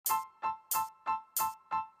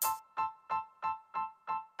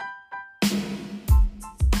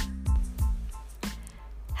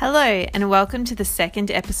Hello, and welcome to the second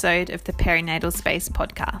episode of the Perinatal Space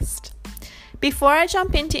podcast. Before I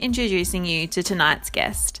jump into introducing you to tonight's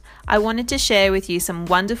guest, I wanted to share with you some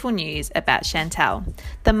wonderful news about Chantal,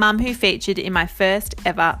 the mum who featured in my first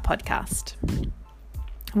ever podcast.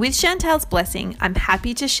 With Chantal's blessing, I'm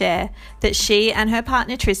happy to share that she and her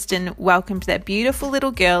partner Tristan welcomed their beautiful little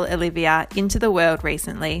girl Olivia into the world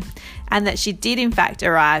recently, and that she did in fact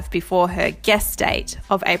arrive before her guest date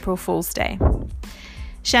of April Fool's Day.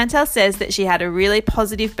 Chantal says that she had a really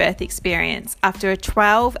positive birth experience after a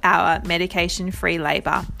 12-hour medication-free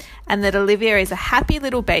labour, and that Olivia is a happy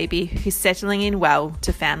little baby who's settling in well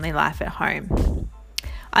to family life at home.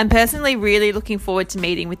 I'm personally really looking forward to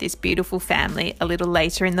meeting with this beautiful family a little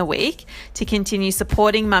later in the week to continue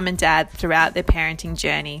supporting mum and dad throughout their parenting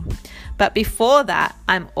journey. But before that,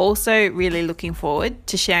 I'm also really looking forward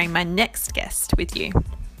to sharing my next guest with you.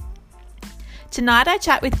 Tonight I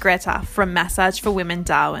chat with Greta from Massage for Women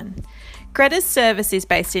Darwin. Greta's service is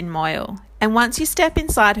based in Moyle, and once you step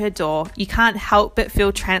inside her door, you can't help but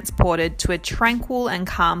feel transported to a tranquil and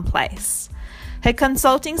calm place. Her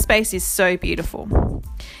consulting space is so beautiful.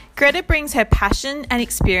 Greta brings her passion and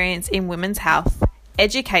experience in women's health,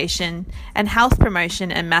 education, and health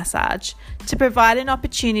promotion and massage to provide an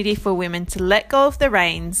opportunity for women to let go of the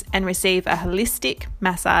reins and receive a holistic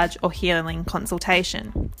massage or healing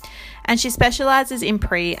consultation. And she specialises in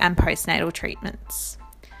pre- and postnatal treatments.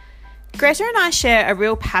 Greta and I share a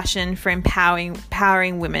real passion for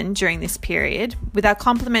empowering women during this period, with our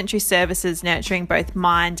complementary services nurturing both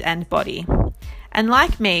mind and body. And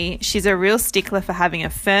like me, she's a real stickler for having a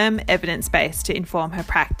firm evidence base to inform her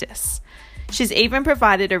practice. She's even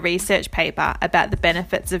provided a research paper about the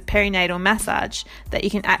benefits of perinatal massage that you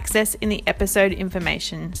can access in the episode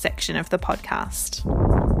information section of the podcast.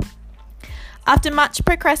 After much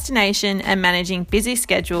procrastination and managing busy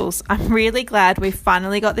schedules, I'm really glad we've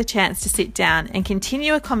finally got the chance to sit down and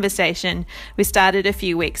continue a conversation we started a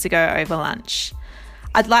few weeks ago over lunch.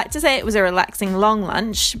 I'd like to say it was a relaxing long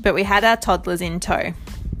lunch, but we had our toddlers in tow.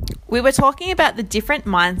 We were talking about the different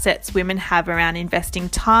mindsets women have around investing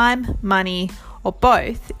time, money, or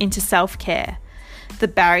both into self-care, the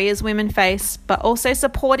barriers women face, but also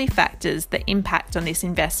supportive factors that impact on this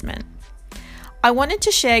investment. I wanted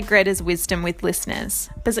to share Greta's wisdom with listeners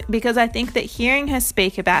because I think that hearing her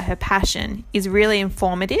speak about her passion is really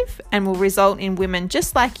informative and will result in women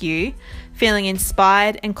just like you feeling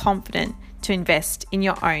inspired and confident to invest in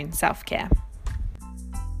your own self-care.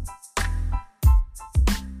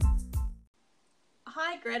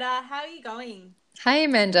 Hi Greta, how are you going? Hey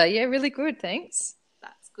Amanda, yeah, really good, thanks.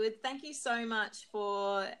 That's good. Thank you so much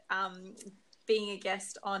for being a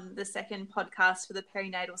guest on the second podcast for the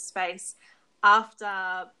Perinatal Space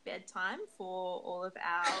after bedtime for all of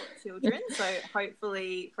our children. So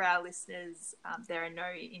hopefully for our listeners, there are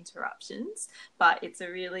no interruptions, but it's a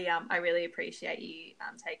really, I really appreciate you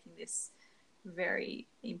taking this very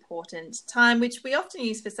important time, which we often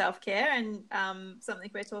use for self-care and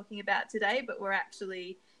something we're talking about today, but we're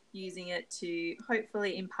actually using it to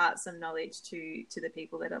hopefully impart some knowledge to the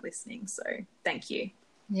people that are listening. So thank you.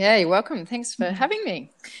 Yeah, you're welcome. Thanks for having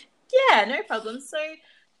me. Yeah, no problem. So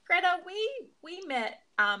Greta, we met,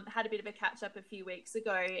 had a bit of a catch up a few weeks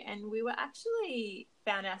ago, and we were actually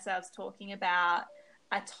found ourselves talking about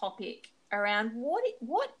a topic around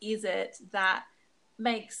what is it that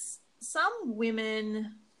makes some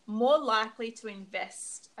women more likely to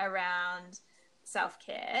invest around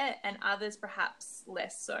self-care and others perhaps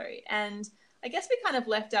less so. And I guess we kind of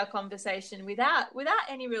left our conversation without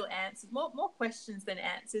any real answers, more questions than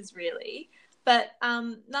answers really. But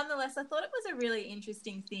nonetheless, I thought it was a really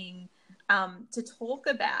interesting thing to talk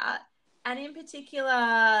about, and in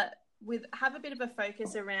particular have a bit of a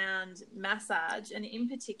focus around massage, and in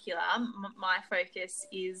particular my focus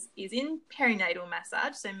is in perinatal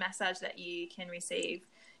massage, so massage that you can receive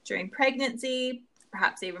during pregnancy,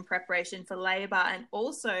 perhaps even preparation for labour, and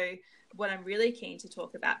also what I'm really keen to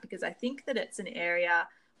talk about, because I think that it's an area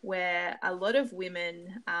where a lot of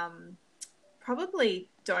women probably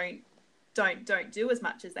don't do as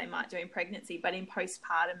much as they might do in pregnancy, but in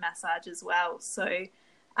postpartum massage as well. So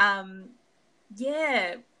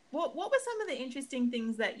what were some of the interesting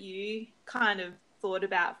things that you kind of thought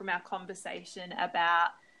about from our conversation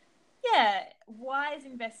about why is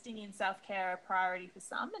investing in self-care a priority for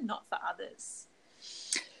some and not for others?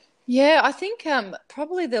 Yeah, I think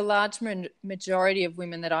probably the large majority of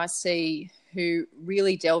women that I see who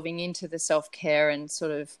really delving into the self-care and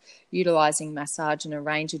sort of utilising massage and a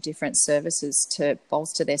range of different services to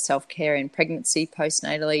bolster their self-care in pregnancy,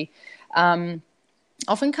 postnatally,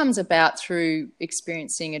 often comes about through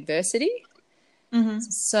experiencing adversity.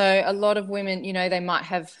 So a lot of women, they might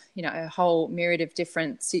have, a whole myriad of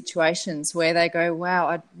different situations where they go, wow,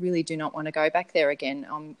 I really do not want to go back there again.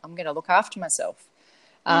 I'm going to look after myself.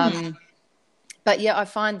 But yeah, I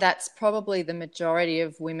find that's probably the majority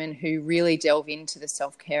of women who really delve into the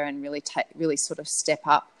self-care and really sort of step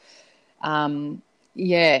up.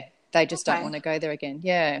 Yeah, they just don't want to go there again.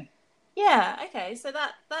 Yeah. Yeah, okay. So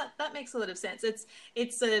that makes a lot of sense.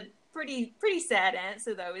 It's a pretty sad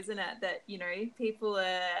answer though, isn't it? That, people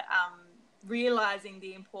are realizing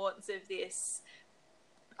the importance of this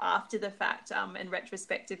after the fact and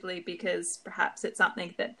retrospectively, because perhaps it's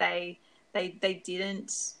something that they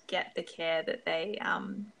didn't get the care that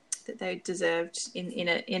they deserved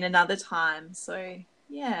in another time. So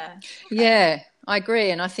yeah. Yeah, I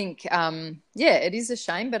agree. And I think, it is a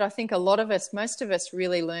shame, but I think most of us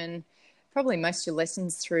really learn probably most of your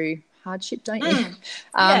lessons through hardship, don't you?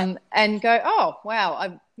 Yeah. And go, oh, wow,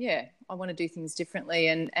 I want to do things differently.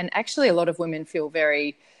 And actually a lot of women feel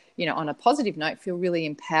very, on a positive note, feel really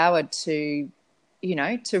empowered to,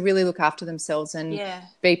 to really look after themselves and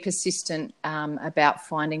be persistent about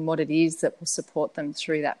finding what it is that will support them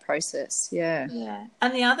through that process. Yeah. Yeah.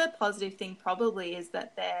 And the other positive thing probably is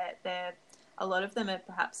that they're a lot of them are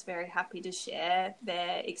perhaps very happy to share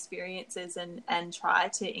their experiences and try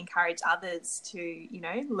to encourage others to,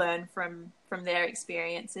 learn from their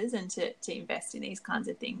experiences and to invest in these kinds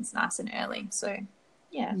of things nice and early. So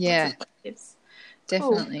yeah, lots of positives.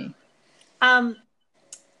 Definitely. Cool.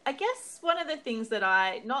 I guess one of the things that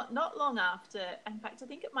not long after, in fact, I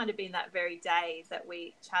think it might have been that very day that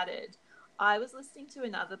we chatted, I was listening to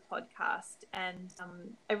another podcast, and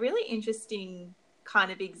a really interesting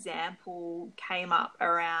kind of example came up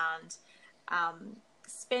around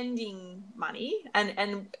spending money,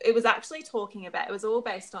 and it was actually talking about, it was all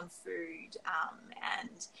based on food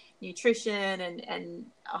and nutrition, and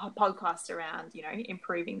a podcast around,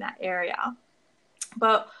 improving that area.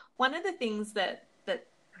 But one of the things that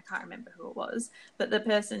I can't remember who it was, but the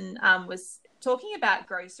person was talking about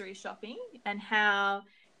grocery shopping and how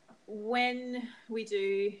when we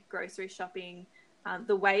do grocery shopping,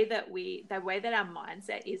 the way that our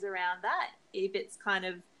mindset is around that, if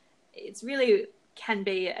it's really can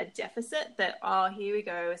be a deficit that, oh, here we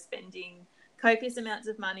go, we're spending copious amounts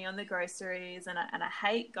of money on the groceries, and I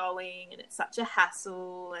hate going, and it's such a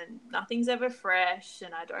hassle, and nothing's ever fresh,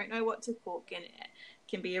 and I don't know what to cook, and it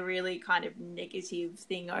can be a really kind of negative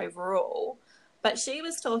thing overall. But she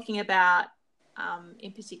was talking about,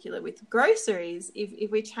 in particular with groceries,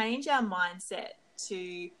 if we change our mindset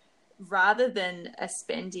to, rather than a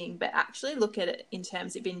spending, but actually look at it in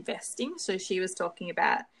terms of investing. So she was talking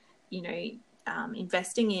about,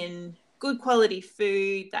 investing in good quality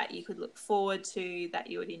food that you could look forward to, that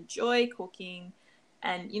you would enjoy cooking,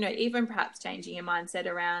 and, even perhaps changing your mindset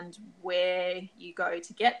around where you go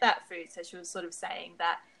to get that food. So she was sort of saying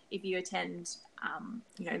that if you attend,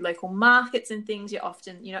 local markets and things, you're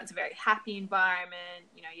often, it's a very happy environment,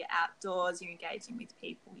 you're outdoors, you're engaging with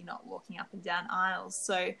people, you're not walking up and down aisles.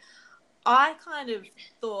 So I kind of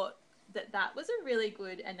thought that was a really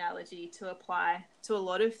good analogy to apply to a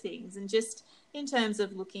lot of things. And just in terms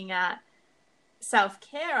of looking at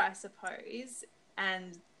self-care, I suppose,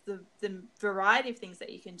 and the variety of things that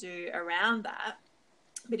you can do around that.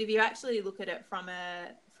 But if you actually look at it from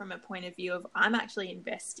a point of view of, I'm actually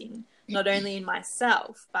investing not only in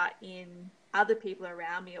myself, but in other people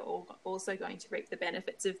around me are also going to reap the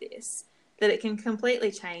benefits of this, that it can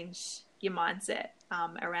completely change your mindset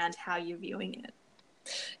around how you're viewing it.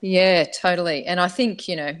 Yeah, totally. And I think,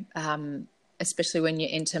 especially when you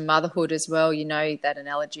enter motherhood as well, that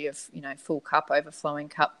analogy of, full cup, overflowing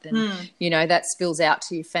cup, then, that spills out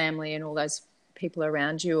to your family and all those people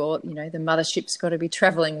around you, or, the mothership's got to be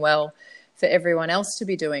traveling well for everyone else to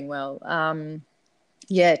be doing well.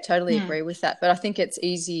 Totally agree with that. But I think it's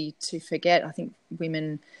easy to forget. I think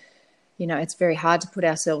women, it's very hard to put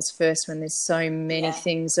ourselves first when there's so many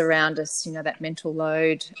things around us, that mental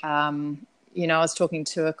load. I was talking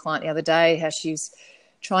to a client the other day how she's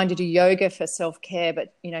trying to do yoga for self-care,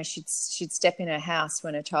 but, she'd step in her house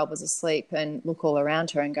when her child was asleep and look all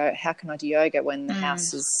around her and go, how can I do yoga when the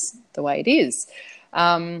house is the way it is?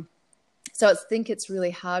 So I think it's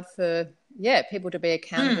really hard for, people to be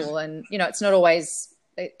accountable. And, it's not always,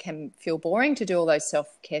 it can feel boring to do all those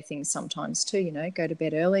self-care things sometimes too, go to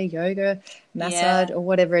bed early, yoga, massage, or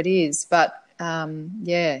whatever it is. But,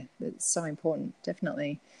 it's so important,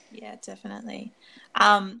 definitely. Yeah, definitely.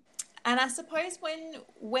 And I suppose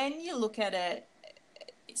when you look at it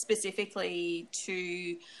specifically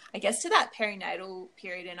to, I guess, to that perinatal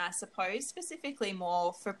period, and I suppose specifically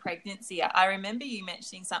more for pregnancy, I remember you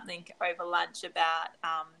mentioning something over lunch about,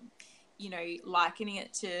 likening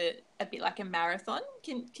it to a bit like a marathon.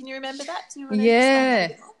 Can you remember that? Do you want to explain that a Yeah,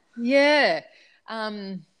 bit more? yeah.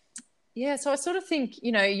 Yeah, so I sort of think,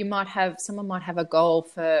 someone might have a goal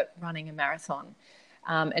for running a marathon.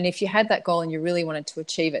 And if you had that goal and you really wanted to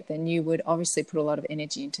achieve it, then you would obviously put a lot of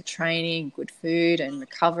energy into training, good food and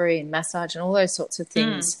recovery and massage and all those sorts of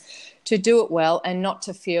things to do it well and not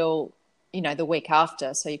to feel, the week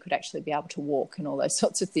after. So you could actually be able to walk and all those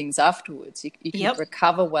sorts of things afterwards. You could Yep.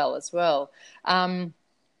 recover well as well. And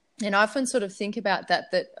I often sort of think about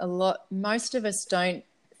that most of us don't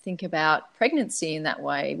think about pregnancy in that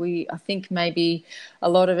way. I think maybe a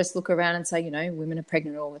lot of us look around and say, women are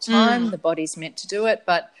pregnant all the time. The body's meant to do it,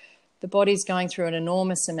 but the body's going through an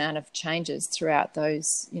enormous amount of changes throughout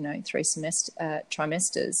those, trimesters.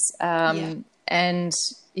 Yeah. And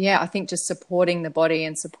yeah, I think just supporting the body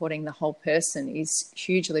and supporting the whole person is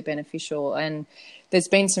hugely beneficial. And there's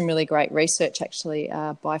been some really great research actually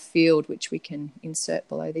by field, which we can insert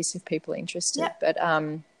below this if people are interested. Yep. But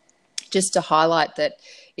just to highlight that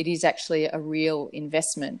it is actually a real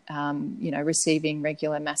investment, receiving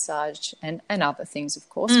regular massage and other things, of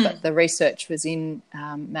course, but the research was in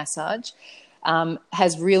massage,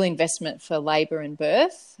 has real investment for labour and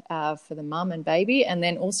birth for the mum and baby, and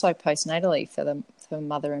then also postnatally for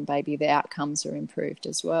mother and baby, the outcomes are improved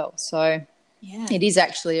as well. So Yeah. it is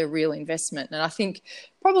actually a real investment. And I think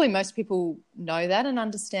probably most people know that and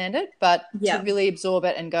understand it, but to really absorb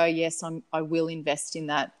it and go, yes, I will invest in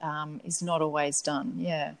that is not always done.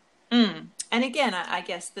 Yeah. And again, I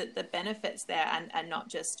guess that the benefits there are not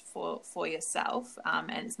just for yourself,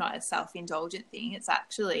 and it's not a self-indulgent thing. It's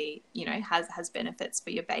actually, has benefits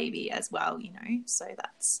for your baby as well, so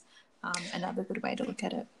that's another good way to look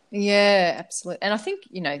at it. Yeah, absolutely. And I think,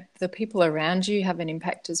 the people around you have an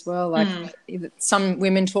impact as well. Like some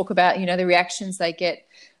women talk about, the reactions they get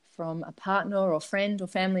from a partner or friend or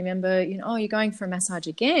family member, oh, you're going for a massage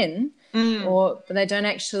again. But they don't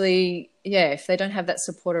actually, if they don't have that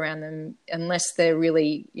support around them, unless they're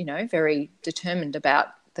really, very determined about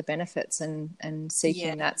the benefits and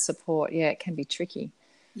seeking that support, it can be tricky.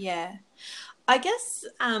 Yeah. I guess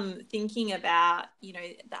thinking about,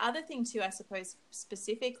 the other thing too, I suppose,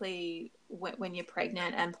 specifically when you're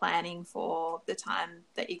pregnant and planning for the time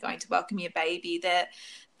that you're going to welcome your baby, that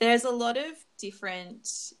there's a lot of different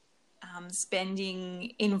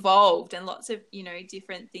spending involved and lots of,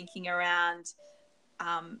 different thinking around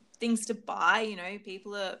things to buy.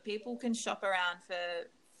 People can shop around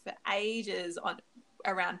for ages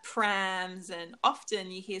around prams, and often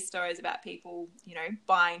you hear stories about people,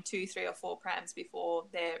 buying 2, 3 or 4 prams before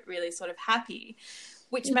they're really sort of happy,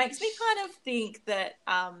 which makes me kind of think that,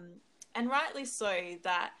 and rightly so,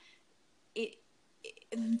 that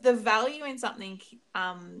the value in something,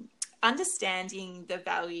 understanding the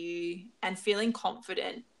value and feeling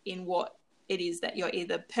confident in what it is that you're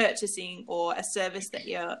either purchasing or a service that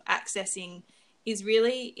you're accessing is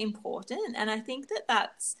really important. And I think that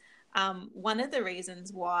that's one of the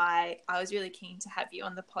reasons why I was really keen to have you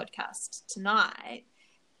on the podcast tonight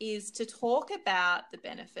is to talk about the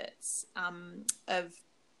benefits of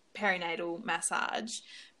perinatal massage,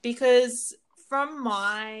 because from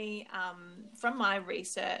my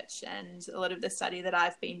research and a lot of the study that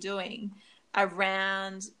I've been doing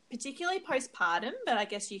around particularly postpartum, but I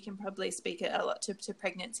guess you can probably speak a lot to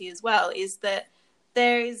pregnancy as well, is that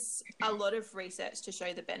there is a lot of research to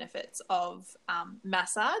show the benefits of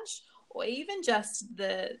massage, or even just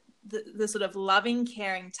the sort of loving,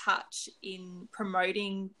 caring touch in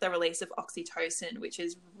promoting the release of oxytocin, which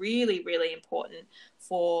is really, really important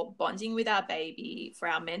for bonding with our baby, for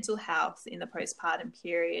our mental health in the postpartum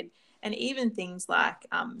period, and even things like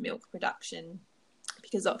milk production,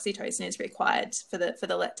 because oxytocin is required for the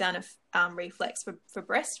letdown of reflex for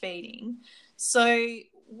breastfeeding. So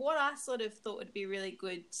what I sort of thought would be really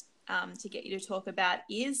good to get you to talk about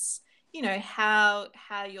is, how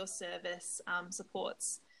your service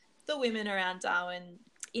supports the women around Darwin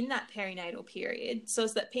in that perinatal period, so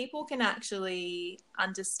as that people can actually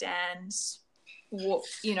understand what,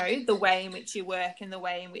 the way in which you work and the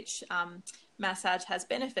way in which massage has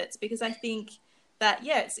benefits. Because I think that,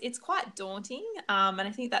 it's quite daunting. And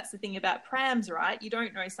I think that's the thing about prams, right? You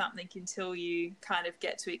don't know something until you kind of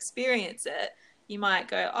get to experience it. You might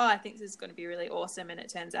go, oh, I think this is going to be really awesome, and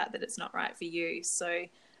it turns out that it's not right for you. So,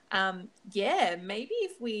 maybe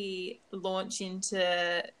if we launch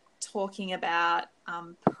into talking about,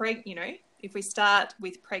 if we start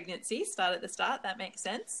with pregnancy, start at the start, that makes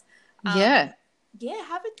sense. Have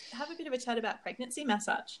a bit of a chat about pregnancy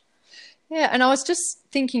massage. Yeah, and I was just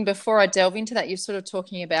thinking before I delve into that, you're sort of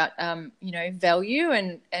talking about, value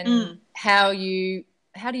and how do you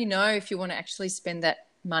know if you want to actually spend that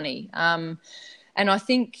money. And I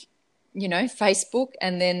think, Facebook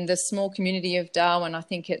and then the small community of Darwin, I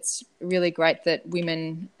think it's really great that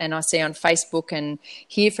women, and I see on Facebook and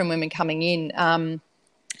hear from women coming in,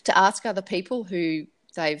 to ask other people who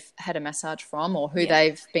they've had a massage from, or who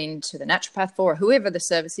they've been to the naturopath for, or whoever the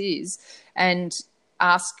service is, and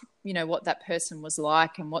ask, what that person was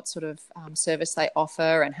like and what sort of service they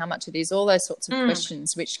offer and how much it is, all those sorts of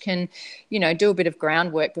questions, which can, do a bit of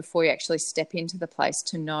groundwork before you actually step into the place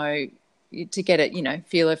to know, to get it,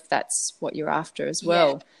 feel if that's what you're after as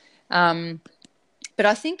well. But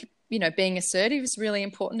I think, being assertive is really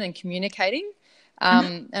important, and communicating.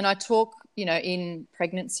 And I talk, in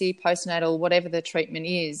pregnancy, postnatal, whatever the treatment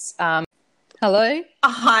is. Hello?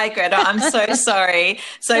 Hi, Greta. I'm so sorry.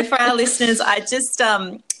 So for our listeners,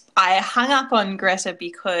 I hung up on Greta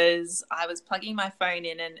because I was plugging my phone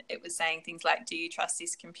in and it was saying things like, do you trust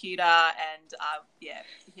this computer? And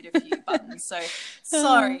hit a few buttons. So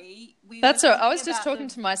sorry. That's all right. I was just talking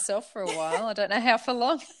to myself for a while. I don't know how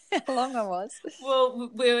long I was.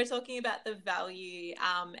 Well, we were talking about the value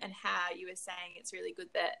and how you were saying it's really good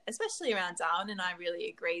that, especially around Darwin, and I really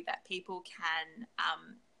agree that people can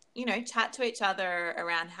chat to each other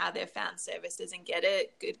around how they've found services and get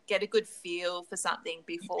a good feel for something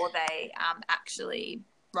before they actually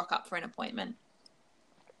rock up for an appointment.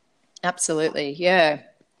 Absolutely, yeah.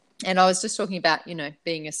 And I was just talking about,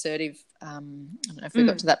 being assertive. I don't know if we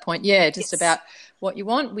got to that point. Yeah, just about what you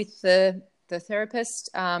want with the therapist.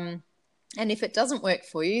 And if it doesn't work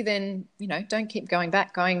for you, then, don't keep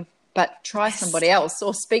but try somebody else,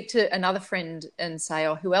 or speak to another friend and say,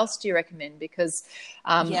 oh, who else do you recommend? Because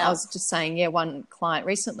I was just saying, one client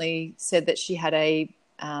recently said that she had a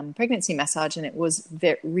pregnancy massage and it was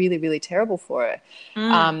really, really terrible for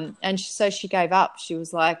her. And so she gave up. She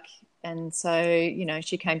was like, and so,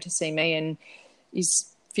 she came to see me and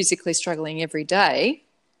is physically struggling every day.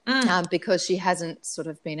 Because she hasn't sort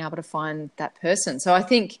of been able to find that person. So I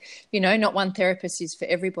think, not one therapist is for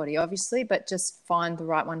everybody, obviously, but just find the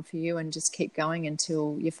right one for you and just keep going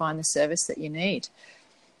until you find the service that you need.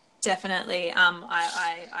 Definitely.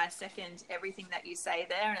 I second everything that you say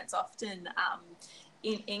there, and it's often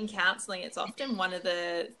in counselling, it's often one of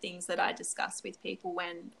the things that I discuss with people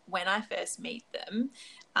when I first meet them,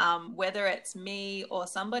 whether it's me or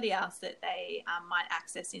somebody else that they might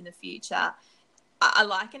access in the future. I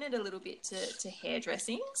liken it a little bit to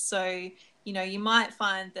hairdressing. So, you might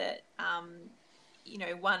find that,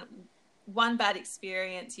 one bad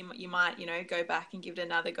experience, you might, go back and give it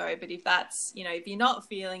another go. But if that's, if you're not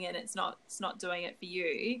feeling it, it's not doing it for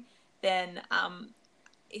you, then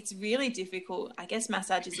it's really difficult. I guess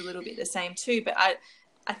massage is a little bit the same too. But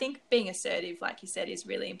I think being assertive, like you said, is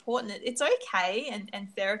really important. It's okay.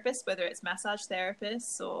 And therapists, whether it's massage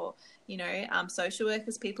therapists or, social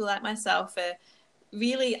workers, people like myself are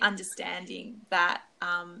really understanding that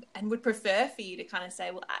and would prefer for you to kind of say,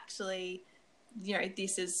 well, actually,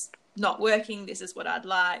 this is not working. This is what I'd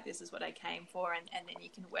like. This is what I came for. And then you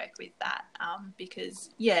can work with that because,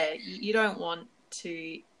 you don't want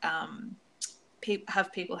to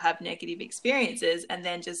have people have negative experiences and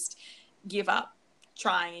then just give up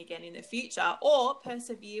trying again in the future, or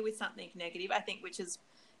persevere with something negative. I think, which is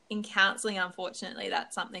in counselling, unfortunately,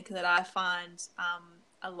 that's something that I find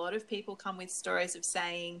a lot of people come with stories of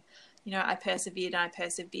saying, I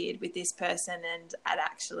persevered with this person and it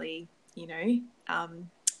actually,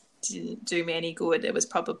 didn't do me any good. It was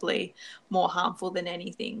probably more harmful than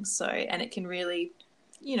anything. So, and it can really,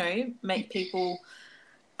 make people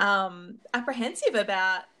apprehensive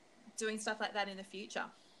about doing stuff like that in the future.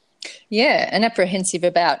 Yeah, and apprehensive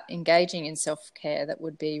about engaging in self-care that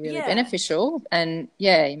would be really beneficial. And,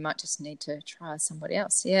 you might just need to try somebody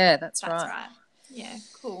else. Yeah, that's right. Yeah,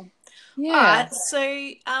 cool. Yeah. All right,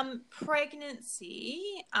 so pregnancy,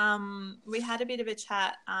 we had a bit of a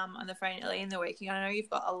chat on the phone early in the week. I know you've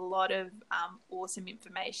got a lot of awesome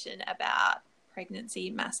information about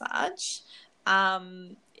pregnancy massage.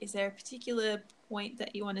 Is there a particular point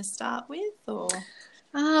that you want to start with, or?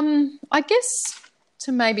 I guess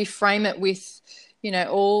to maybe frame it with,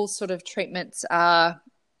 all sort of treatments are,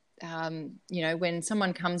 when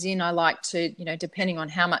someone comes in, I like to, depending on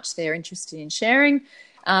how much they're interested in sharing,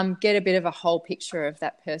 get a bit of a whole picture of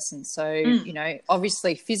that person. So,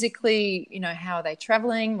 obviously physically, how are they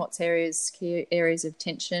traveling? What's key areas of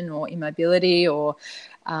tension or immobility or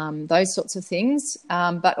those sorts of things.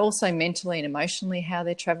 But also mentally and emotionally, how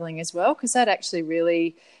they're traveling as well, because that actually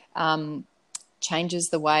really changes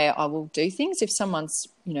the way I will do things. If someone's,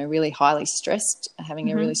 really highly stressed,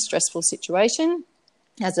 having a really stressful situation,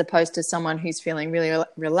 as opposed to someone who's feeling really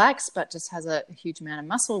relaxed but just has a huge amount of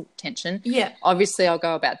muscle tension. Yeah. Obviously, I'll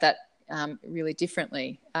go about that really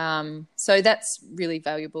differently. So that's really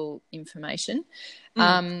valuable information.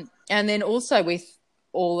 And then also with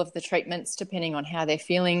all of the treatments, depending on how they're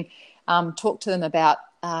feeling, talk to them about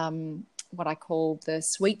what I call the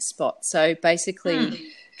sweet spot. So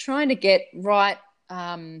basically trying to get right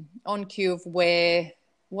on cue of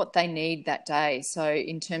what they need that day. So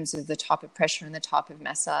in terms of the type of pressure and the type of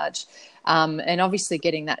massage, and obviously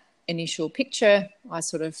getting that initial picture, I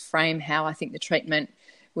sort of frame how I think the treatment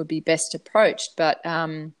would be best approached. But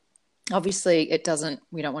obviously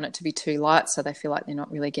we don't want it to be too light so they feel like they're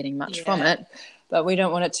not really getting much from it. But we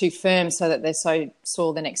don't want it too firm so that they're so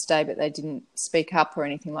sore the next day but they didn't speak up or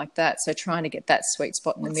anything like that. So trying to get that sweet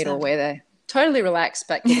spot in the middle where they're totally relaxed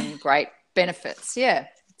but getting great benefits. Yeah.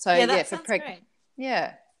 So that sounds great.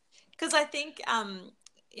 Yeah. Because I think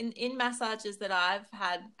in massages that I've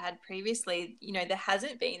had previously, there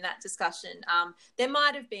hasn't been that discussion. There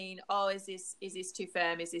might have been, is this too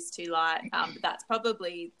firm? Is this too light? But that's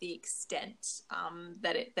probably the extent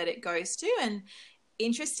that it goes to. And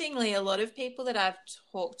interestingly, a lot of people that I've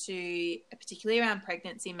talked to, particularly around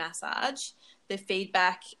pregnancy massage, the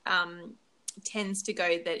feedback tends to go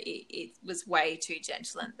that it was way too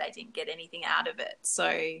gentle and they didn't get anything out of it. So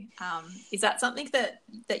is that something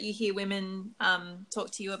that you hear women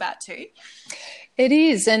talk to you about too? It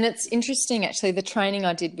is, and it's interesting actually, the training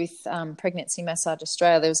I did with Pregnancy Massage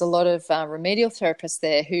Australia, there was a lot of remedial therapists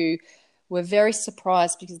there who were very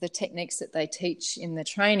surprised because the techniques that they teach in the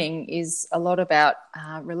training is a lot about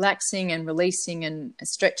relaxing and releasing and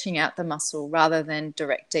stretching out the muscle rather than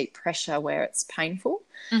direct deep pressure where it's painful.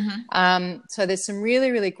 So there's some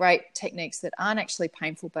really, really great techniques that aren't actually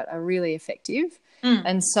painful but are really effective.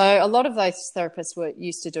 And so a lot of those therapists were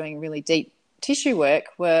used to doing really deep tissue work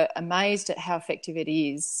were amazed at how effective it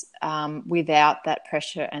is without that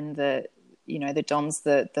pressure and the DOMS,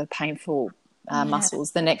 the painful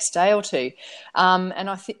muscles the next day or two. And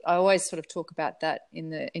I think I always sort of talk about that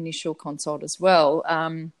in the initial consult as well,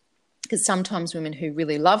 because sometimes women who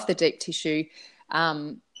really love the deep tissue,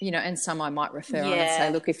 and some I might refer on and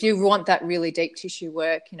say, look, if you want that really deep tissue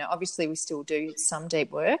work, obviously we still do some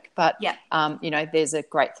deep work, but, there's a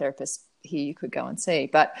great therapist here you could go and see.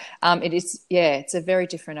 But it's a very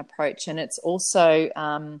different approach. And it's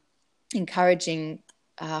also encouraging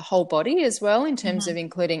whole body as well in terms of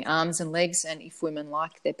including arms and legs, and if women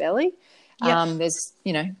like their belly. There's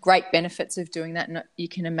great benefits of doing that, and you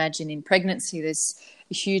can imagine in pregnancy there's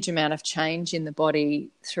a huge amount of change in the body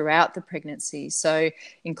throughout the pregnancy, so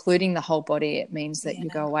including the whole body, it means that you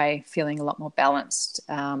go away feeling a lot more balanced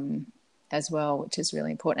as well, which is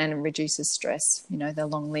really important, and it reduces stress, the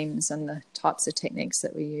long limbs and the types of techniques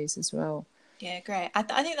that we use as well. Great. I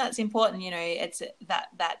think that's important. It's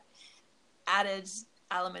that added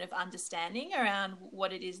element of understanding around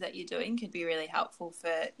what it is that you're doing could be really helpful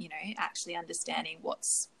for, actually understanding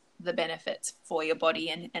what's the benefits for your body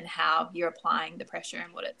and how you're applying the pressure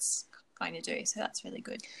and what it's going to do. So that's really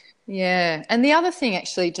good. Yeah. And the other thing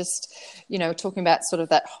actually, just, talking about sort of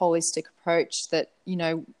that holistic approach that,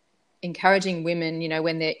 encouraging women,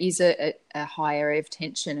 when there is a high area of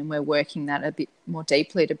tension, and we're working that a bit more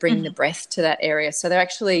deeply to bring the breath to that area. So they're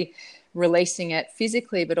actually releasing it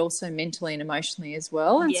physically, but also mentally and emotionally as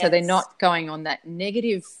well. And so they're not going on that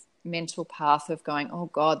negative mental path of going, oh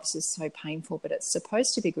God, this is so painful, but it's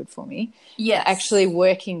supposed to be good for me. They're actually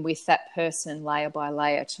working with that person layer by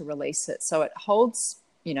layer to release it. So it holds,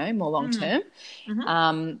 more long term.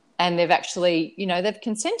 And they've actually, they've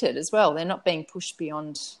consented as well. They're not being pushed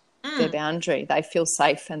beyond their boundary. They feel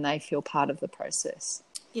safe and they feel part of the process.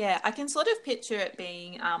 Yeah, I can sort of picture it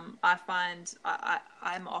being, I find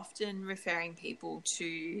I'm often referring people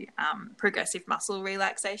to progressive muscle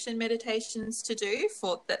relaxation meditations to do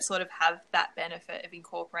that sort of have that benefit of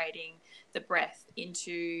incorporating the breath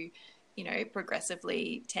into,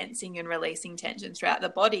 progressively tensing and releasing tension throughout the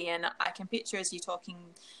body. And I can picture, as you're talking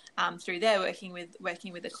through there, working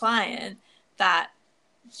with a client,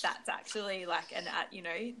 that's actually like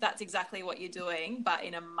that's exactly what you're doing, but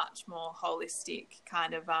in a much more holistic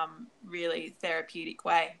kind of really therapeutic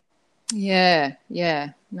way. No,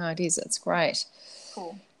 it is. That's great.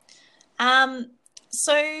 Cool.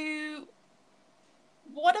 So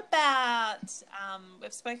what about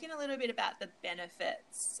we've spoken a little bit about the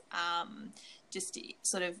benefits just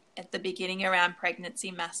sort of at the beginning around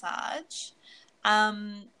pregnancy massage.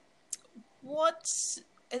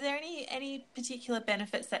 Are there any particular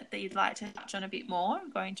benefits that you'd like to touch on a bit more,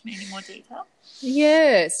 go into any more detail?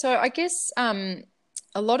 Yeah, so I guess a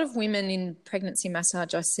lot of women in pregnancy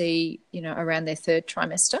massage I see, around their third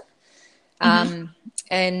trimester. And,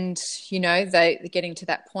 they're getting to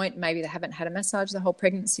that point, maybe they haven't had a massage the whole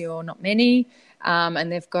pregnancy or not many,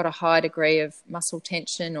 and they've got a high degree of muscle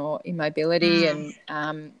tension or immobility and,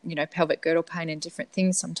 pelvic girdle pain and different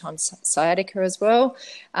things, sometimes sciatica as well.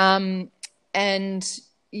 And,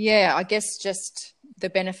 I guess just the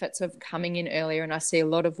benefits of coming in earlier. And I see a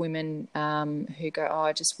lot of women who go,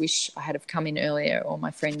 I just wish I had have come in earlier, or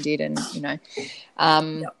my friend did. And,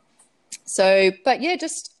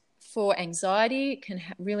 just for anxiety, it can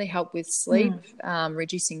really help with sleep,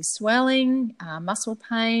 reducing swelling, muscle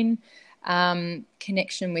pain,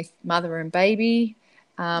 connection with mother and baby,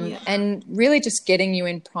 and really just getting you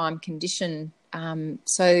in prime condition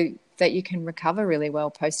so that you can recover really well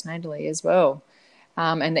postnatally as well,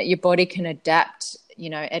 and that your body can adapt,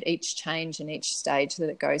 at each change and each stage that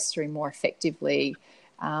it goes through more effectively.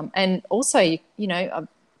 And also, I've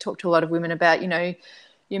talked to a lot of women about, you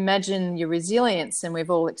imagine your resilience, and we've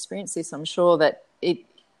all experienced this, I'm sure, that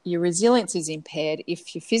your resilience is impaired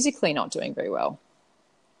if you're physically not doing very well.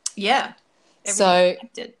 Yeah. So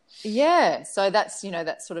that's,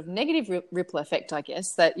 that sort of negative ripple effect, I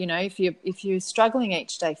guess, that, if you're struggling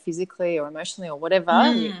each day physically or emotionally or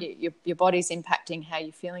whatever, your body's impacting how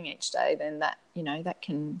you're feeling each day, then that, that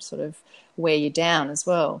can sort of wear you down as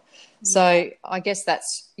well. Yeah. So I guess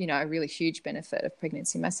that's, a really huge benefit of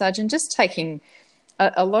pregnancy massage, and just taking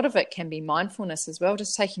a lot of it can be mindfulness as well,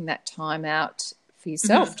 just taking that time out for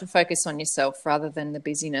yourself to focus on yourself rather than the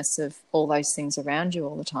busyness of all those things around you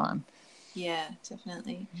all the time. Yeah,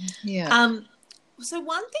 definitely. Yeah. So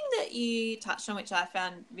one thing that you touched on, which I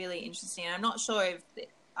found really interesting, and I'm not sure if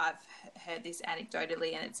I've heard this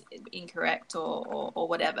anecdotally and it's incorrect or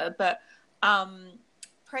whatever, but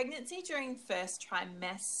pregnancy during first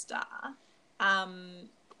trimester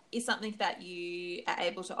is something that you are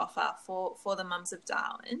able to offer for the mums of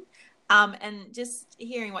Darwin. And just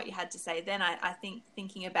hearing what you had to say then, I think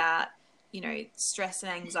thinking about, stress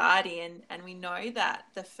and anxiety, and we know that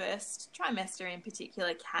the first trimester in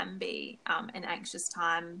particular can be an anxious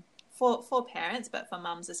time for parents, but for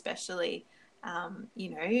mums especially,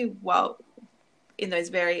 while in those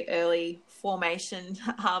very early formation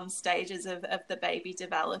stages of the baby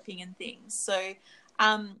developing and things. So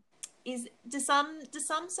do some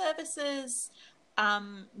services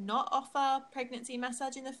not offer pregnancy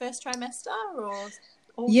massage in the first trimester, or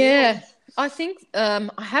yeah, I think I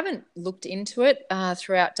haven't looked into it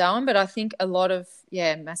throughout Darwin, but I think a lot of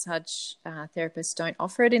massage therapists don't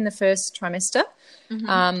offer it in the first trimester.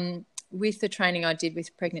 With the training I did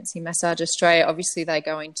with Pregnancy Massage Australia, obviously they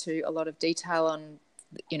go into a lot of detail on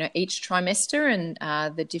each trimester and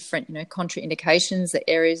the different contraindications, the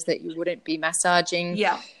areas that you wouldn't be massaging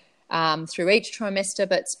through each trimester,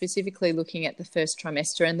 but specifically looking at the first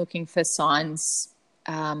trimester and looking for signs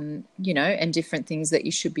and different things that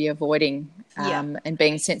you should be avoiding, and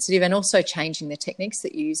being sensitive, and also changing the techniques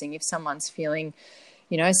that you're using. If someone's feeling,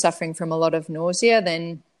 suffering from a lot of nausea,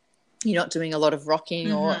 then you're not doing a lot of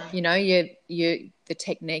rocking, or, the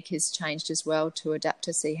technique has changed as well to adapt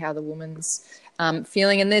to see how the woman's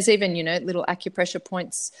feeling. And there's even, little acupressure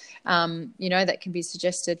points, that can be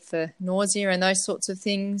suggested for nausea and those sorts of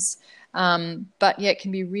things. But it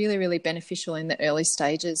can be really, really beneficial in the early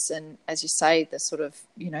stages. And as you say, the sort of,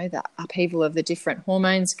 the upheaval of the different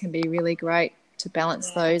hormones can be really great to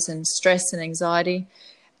balance those, and stress and anxiety.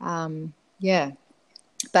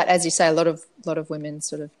 But as you say, a lot of women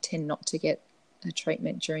sort of tend not to get a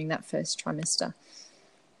treatment during that first trimester.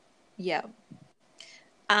 Yeah.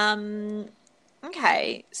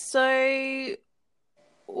 Okay. So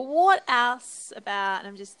what else about, and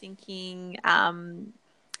I'm just thinking,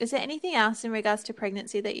 is there anything else in regards to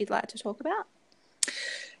pregnancy that you'd like to talk about?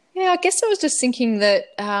 Yeah, I guess I was just thinking that,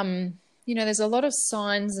 there's a lot of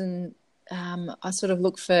signs, and I sort of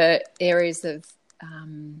look for areas of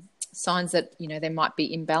signs that, there might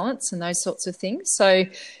be imbalance and those sorts of things. So,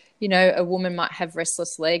 a woman might have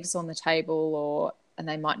restless legs on the table, and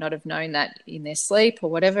they might not have known that in their sleep or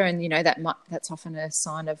whatever. And, that's often a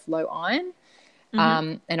sign of low iron.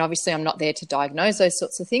 And obviously I'm not there to diagnose those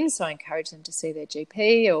sorts of things, so I encourage them to see their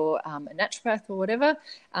GP or a naturopath or whatever.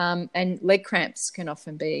 And leg cramps can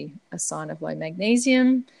often be a sign of low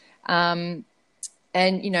magnesium. And,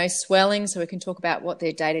 swelling, so we can talk about what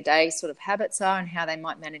their day-to-day sort of habits are and how they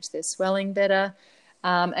might manage their swelling better.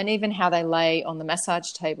 And even how they lay on the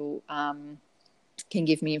massage table can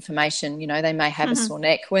give me information. They may have a sore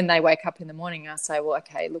neck. When they wake up in the morning, I say, well,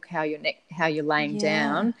 okay, look how you're laying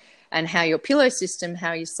down, and how your pillow system,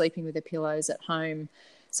 how you're sleeping with the pillows at home.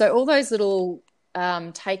 So all those little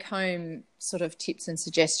take-home sort of tips and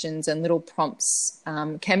suggestions and little prompts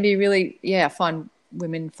can be really, I find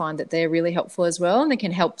women find that they're really helpful as well, and they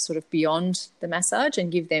can help sort of beyond the massage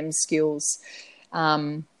and give them skills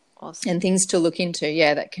Awesome. and things to look into,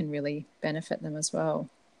 that can really benefit them as well.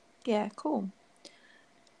 Yeah, cool.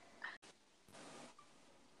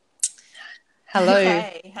 Hello.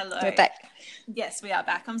 Hey, hello. We're back. Yes, we are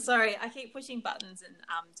back. I'm sorry. I keep pushing buttons and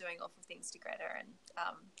doing awful things to Greta and,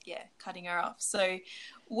 cutting her off. So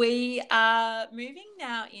we are moving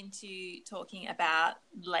now into talking about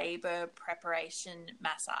labour preparation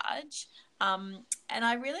massage. And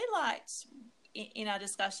I really liked in our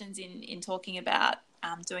discussions in talking about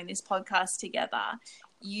doing this podcast together,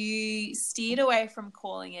 you steered away from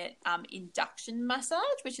calling it induction massage,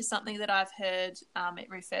 which is something that I've heard it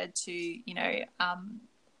referred to,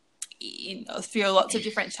 through lots of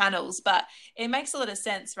different channels, but it makes a lot of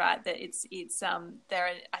sense, right? That it's there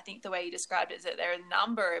are, I think the way you described it is that there are a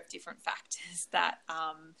number of different factors that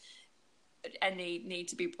and need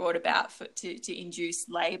to be brought about to induce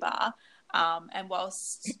labour. And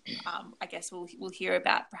whilst I guess we'll hear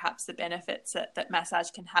about perhaps the benefits that massage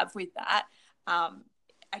can have with that,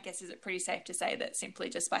 I guess is it pretty safe to say that simply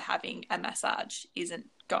just by having a massage isn't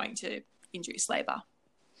going to induce labour?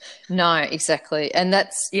 No, exactly. And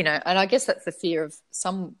that's, and I guess that's the fear of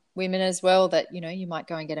some women as well, that, you might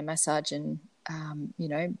go and get a massage and,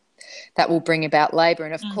 that will bring about labour.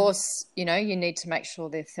 And of course, you need to make sure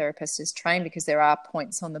the therapist is trained, because there are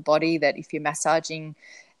points on the body that if you're massaging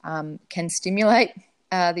can stimulate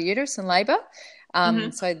the uterus and labour.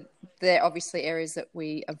 So they're obviously areas that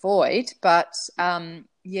we avoid. But,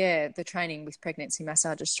 the training with Pregnancy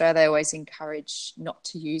Massage Australia, they always encourage not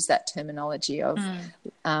to use that terminology of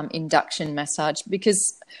induction massage,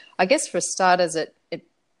 because I guess for starters,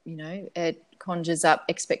 it conjures up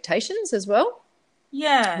expectations as well.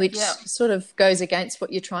 Yeah. Which sort of goes against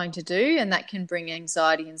what you're trying to do, and that can bring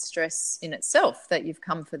anxiety and stress in itself, that you've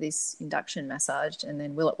come for this induction massage and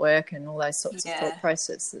then will it work, and all those sorts of thought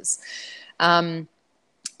processes.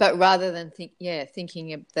 But rather than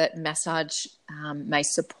thinking that massage may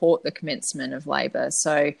support the commencement of labour.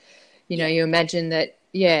 So, you imagine that,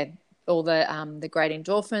 all the great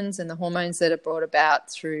endorphins and the hormones that are brought about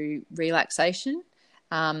through relaxation,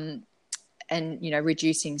 and,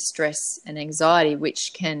 reducing stress and anxiety,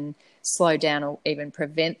 which can slow down or even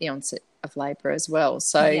prevent the onset of labour as well.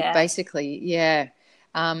 So basically,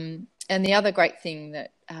 and the other great thing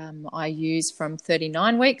that I use from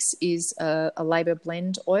 39 weeks is a labour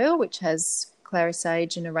blend oil, which has clary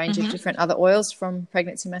sage and a range of different other oils from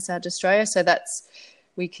Pregnancy Massage Australia. So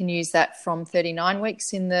we can use that from 39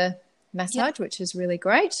 weeks in the massage, which is really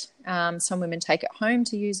great. Some women take it home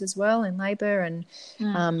to use as well in labour and,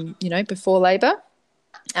 before labour.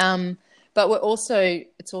 But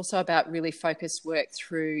it's also about really focused work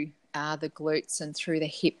through the glutes and through the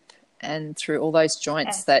hip and through all those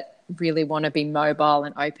joints that really want to be mobile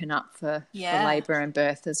and open up for labour and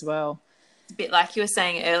birth as well. A bit like you were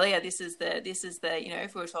saying earlier, this is the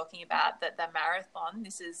if we were talking about the marathon,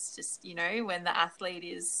 this is just when the athlete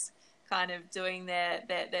is kind of doing their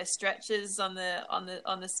stretches on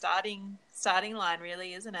the starting line,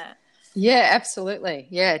 really, isn't it? Yeah, absolutely.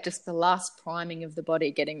 Yeah, just the last priming of the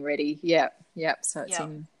body, getting ready. Yeah. So it's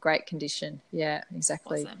in great condition. Yeah,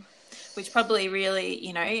 exactly. Awesome. Which probably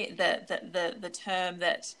really, the term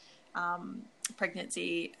that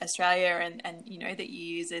Pregnancy Australia and that you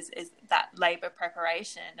use is that labour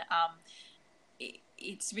preparation.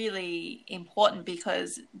 It's really important,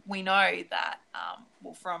 because we know that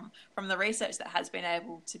from the research that has been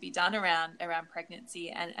able to be done around pregnancy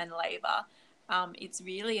and labour, it's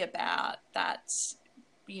really about that,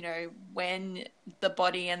 when the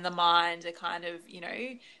body and the mind are kind of,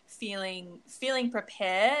 feeling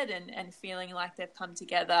prepared and feeling like they've come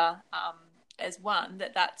together as one,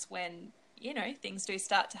 that's when, things do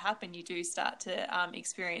start to happen. You do start to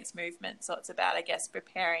experience movement. So it's about, I guess,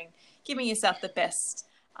 giving yourself the best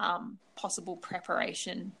possible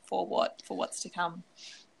preparation for what's to come.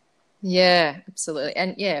 Yeah, absolutely.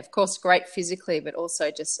 And of course, great physically, but also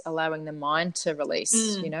just allowing the mind to release,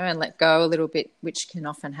 and let go a little bit, which can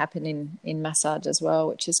often happen in massage as well,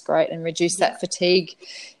 which is great, and reduce that fatigue,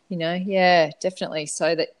 definitely.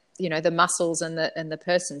 So that, the muscles and the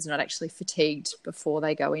person's not actually fatigued before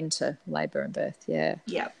they go into labour and birth. Yeah.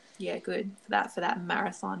 Yeah. Yeah. Good for that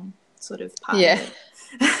marathon sort of part of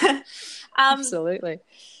it. Absolutely.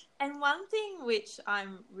 And one thing which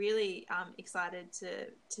I'm really excited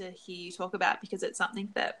to hear you talk about, because it's something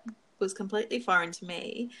that was completely foreign to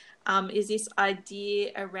me, is this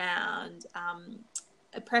idea around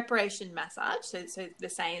a preparation massage. So the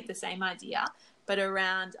same idea, but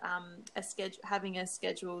around having a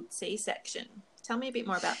scheduled C-section. Tell me a bit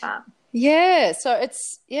more about that. Yeah, so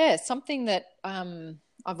it's something that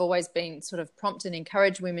I've always been sort of prompt and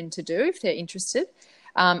encourage women to do if they're interested.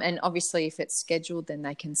 And obviously, if it's scheduled, then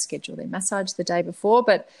they can schedule their massage the day before.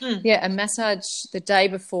 But Mm. yeah, a massage the day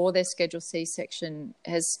before their scheduled C-section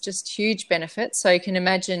has just huge benefits. So you can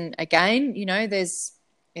imagine, again,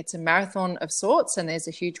 it's a marathon of sorts, and there's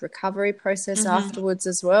a huge recovery process afterwards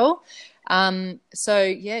as well. So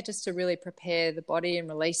yeah, just to really prepare the body and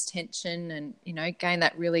release tension, and gain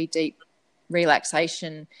that really deep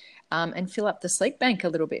relaxation, and fill up the sleep bank a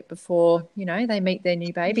little bit before they meet their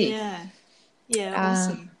new baby. Yeah. Yeah, Uh,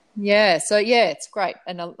 awesome. yeah, so yeah, it's great,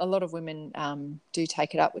 and a lot of women do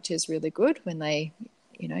take it up, which is really good when they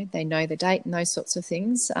know the date and those sorts of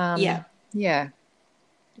things. Yeah. Yeah,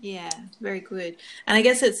 Yeah, very good. And I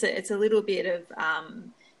guess it's a little bit of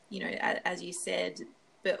as you said,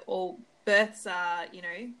 but all births are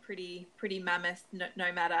pretty mammoth,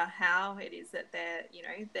 no matter how it is that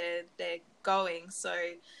they're going. So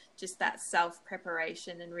just that self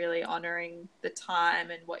preparation and really honoring the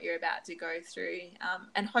time and what you're about to go through,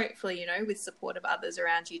 and hopefully with support of others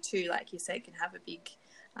around you too, like you said, can have a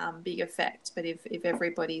big effect. But if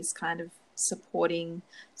everybody's kind of supporting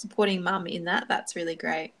mum in that, that's really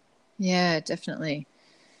great. yeah, definitely.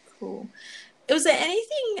 Cool. Was there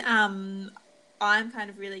anything I'm kind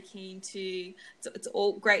of really keen to, it's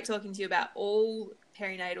all great talking to you about all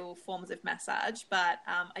perinatal forms of massage, but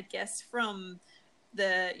I guess from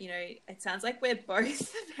it sounds like we're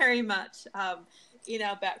both very much in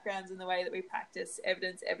our backgrounds in the way that we practice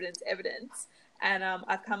evidence. And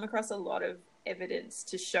I've come across a lot of evidence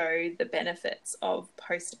to show the benefits of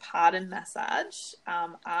postpartum massage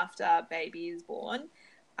after baby is born.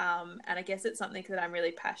 And I guess it's something that I'm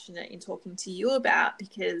really passionate in talking to you about,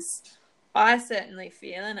 because I certainly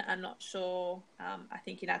feel, and I'm not sure, I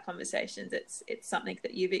think in our conversations it's something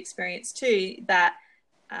that you've experienced too, that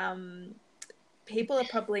people are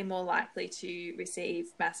probably more likely to receive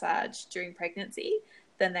massage during pregnancy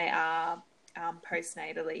than they are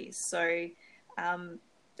postnatally. So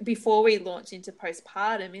before we launch into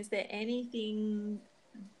postpartum, is there anything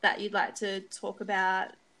that you'd like to talk about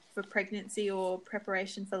for pregnancy or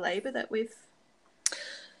preparation for labour that we've...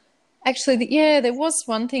 Actually, yeah, there was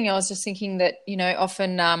one thing I was just thinking that,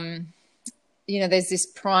 often, there's this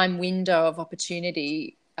prime window of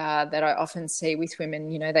opportunity that I often see with women.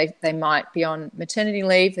 They might be on maternity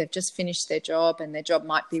leave, they've just finished their job, and their job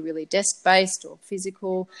might be really desk-based or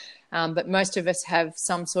physical. But most of us have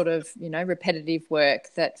some sort of, repetitive work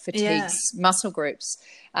that fatigues muscle groups.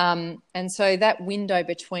 And so that window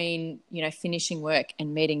between, finishing work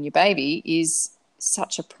and meeting your baby is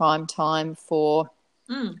such a prime time for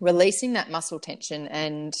releasing that muscle tension,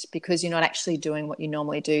 and because you're not actually doing what you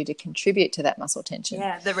normally do to contribute to that muscle tension.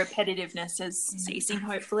 Yeah, the repetitiveness is ceasing,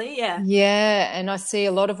 hopefully. Yeah, and I see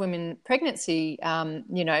a lot of women pregnancy,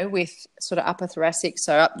 with sort of upper thoracic,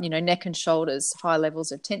 so up, neck and shoulders, high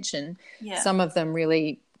levels of tension. Yeah. Some of them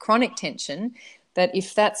really chronic tension. That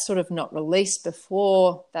if that's sort of not released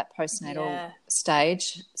before that postnatal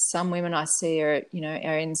stage, some women I see are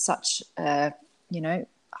in such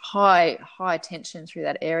high tension through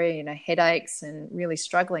that area, headaches and really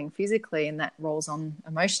struggling physically, and that rolls on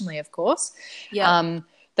emotionally, of course.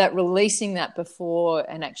 That releasing that before,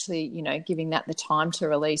 and actually, giving that the time to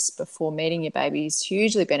release before meeting your baby is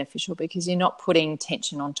hugely beneficial, because you're not putting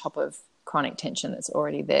tension on top of chronic tension that's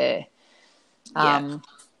already there.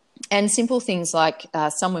 And simple things like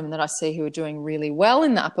some women that I see who are doing really well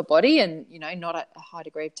in the upper body and, not at a high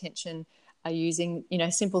degree of tension, are using,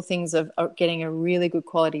 simple things of getting a really good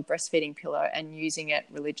quality breastfeeding pillow and using it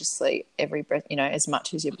religiously every breath, as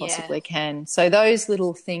much as you possibly can. So those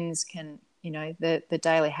little things can, the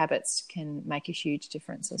daily habits can make a huge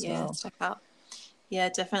difference as well. Stack up. Yeah,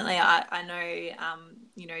 definitely. I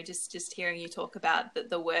know, just hearing you talk about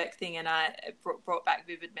the work thing, and it brought back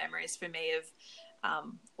vivid memories for me of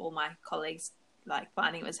all my colleagues like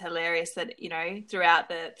finding it was hilarious that throughout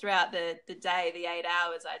the day, the 8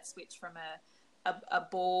 hours, I'd switch from a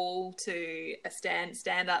ball to a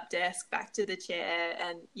stand up desk back to the chair,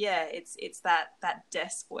 and it's that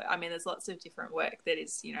desk work. I mean, there's lots of different work that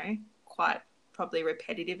is quite probably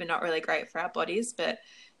repetitive and not really great for our bodies, but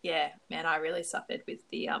man, I really suffered with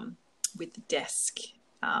the desk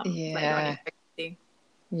later on in pregnancy.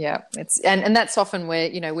 Yeah, and that's often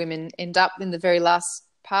where women end up in the very last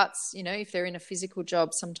parts. If they're in a physical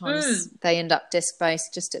job, sometimes they end up desk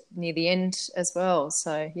based just near the end as well.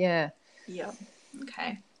 So yeah.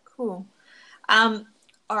 Okay, cool. All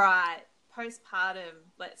right, postpartum.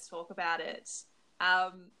 Let's talk about it.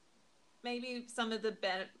 Maybe some of the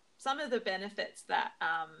benefits that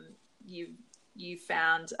you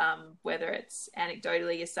found, whether it's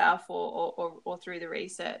anecdotally yourself or through the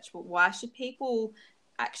research, why should people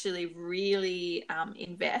actually really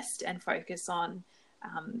invest and focus on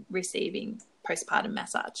receiving postpartum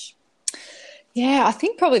massage? Yeah, I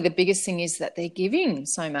think probably the biggest thing is that they're giving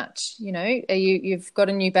so much. You've got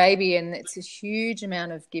a new baby, and it's a huge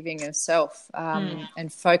amount of giving of self,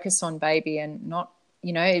 and focus on baby, and not,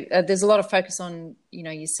 there's a lot of focus on,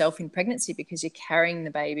 yourself in pregnancy because you're carrying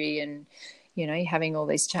the baby, and, you're having all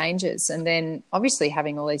these changes, and then obviously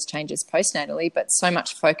having all these changes postnatally, but so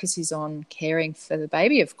much focus is on caring for the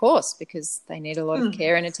baby, of course, because they need a lot of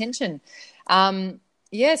care and attention.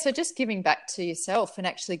 Yeah, so just giving back to yourself and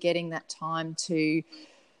actually getting that time to,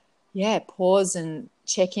 pause and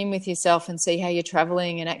check in with yourself and see how you're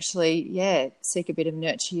traveling, and actually, seek a bit of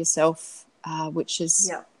nurture yourself, which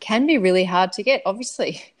can be really hard to get,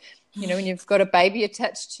 obviously. When you've got a baby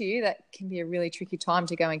attached to you, that can be a really tricky time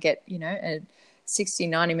to go and get, a 60,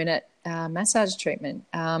 90-minute massage treatment.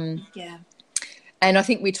 And I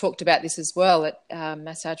think we talked about this as well at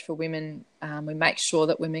Massage for Women. We make sure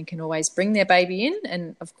that women can always bring their baby in.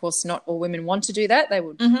 And, of course, not all women want to do that.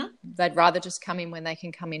 They'd rather just come in when they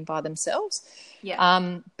can come in by themselves.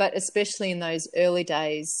 But especially in those early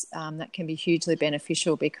days, that can be hugely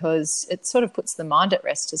beneficial because it sort of puts the mind at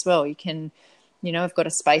rest as well. You can, I've got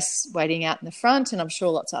a space waiting out in the front, and I'm sure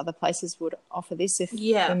lots of other places would offer this if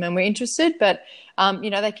women were interested. But,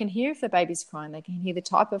 they can hear if the baby's crying. They can hear the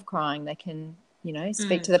type of crying. They can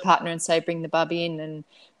speak to the partner and say, bring the bub in,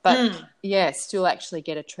 but still actually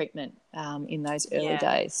get a treatment in those early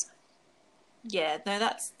days. Yeah, no,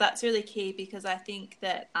 that's really key, because I think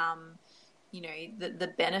that,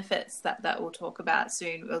 the benefits that we'll talk about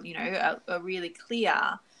soon, are really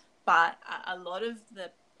clear, but a lot of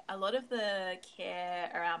the care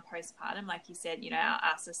around postpartum, like you said,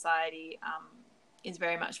 our society is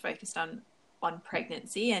very much focused on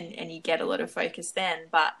pregnancy, and you get a lot of focus then,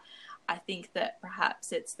 but I think that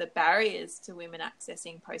perhaps it's the barriers to women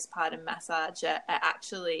accessing postpartum massage are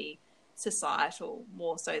actually societal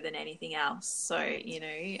more so than anything else. So,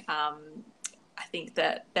 I think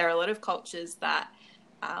that there are a lot of cultures that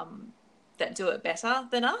do it better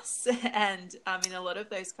than us. And in a lot of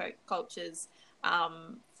those cultures,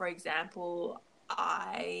 for example,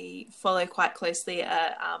 I follow quite closely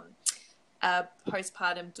a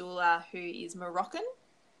postpartum doula who is Moroccan.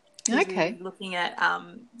 Really looking at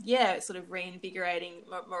sort of reinvigorating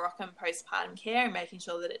Moroccan postpartum care and making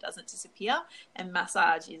sure that it doesn't disappear, and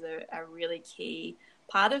massage is a really key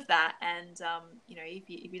part of that. And if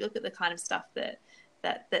you look at the kind of stuff that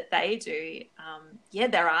they do,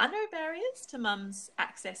 there are no barriers to mums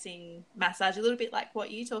accessing massage, a little bit like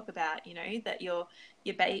what you talk about, that your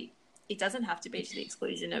baby, it doesn't have to be to the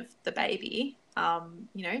exclusion of the baby.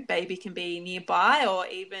 Baby can be nearby, or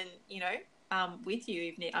even with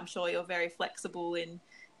you. I'm sure you're very flexible in,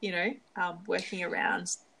 working around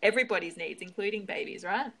everybody's needs, including babies,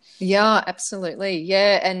 right? Yeah, absolutely.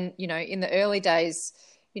 Yeah. And, in the early days,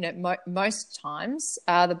 most times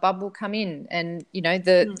the bub will come in, and,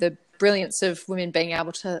 the brilliance of women being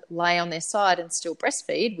able to lay on their side and still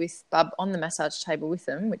breastfeed with bub on the massage table with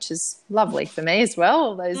them, which is lovely for me as well.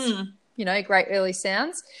 All those, great early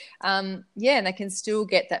sounds. And they can still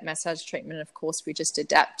get that massage treatment. Of course, we just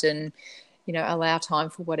adapt and, allow time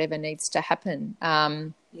for whatever needs to happen.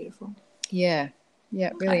 Beautiful. Yeah. Yeah.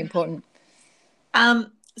 Okay. Really important.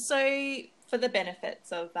 So for the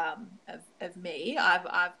benefits of me,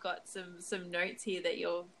 I've got some notes here that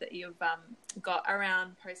you've got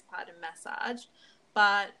around postpartum massage,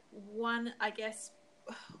 but one, I guess,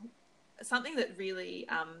 something that really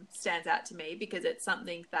stands out to me, because it's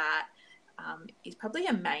something that is probably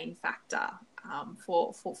a main factor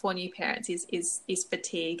for new parents is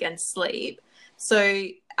fatigue and sleep. So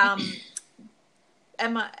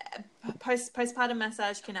postpartum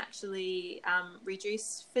massage can actually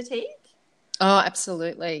reduce fatigue? Oh,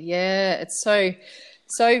 absolutely. Yeah, it's so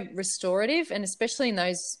restorative, and especially in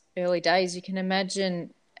those early days, you can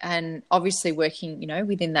imagine, and obviously working,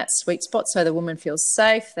 within that sweet spot, so the woman feels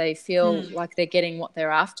safe, they feel like they're getting what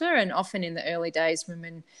they're after. And often in the early days,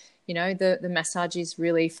 women, the massage is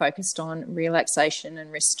really focused on relaxation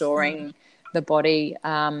and restoring the body,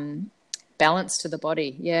 balance to the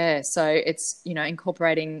body. Yeah, so it's,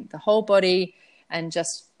 incorporating the whole body and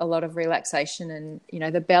just a lot of relaxation. And,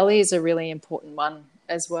 the belly is a really important one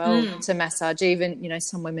as well to massage. Even,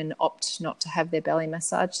 some women opt not to have their belly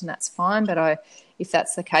massaged, and that's fine. But if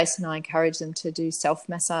that's the case, and I encourage them to do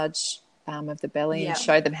self-massage of the belly and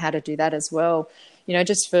show them how to do that as well,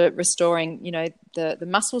 just for restoring, the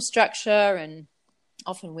muscle structure. And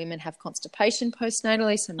often women have constipation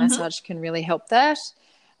postnatally, so massage can really help that.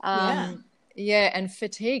 Yeah, and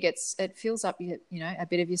fatigue, it fills up a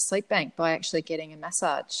bit of your sleep bank by actually getting a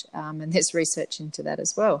massage, and there's research into that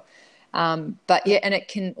as well. But yeah, and it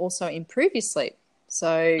can also improve your sleep.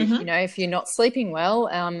 So if you're not sleeping well,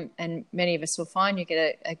 and many of us will find you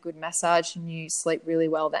get a good massage and you sleep really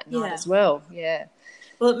well that night Yeah. as well. Yeah.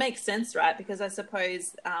 Well, it makes sense, right? Because I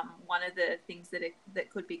suppose one of the things that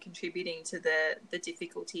could be contributing to the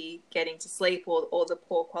difficulty getting to sleep or the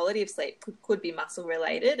poor quality of sleep could be muscle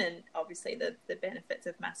related, and obviously the benefits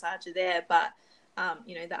of massage are there. But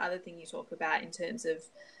the other thing you talk about in terms of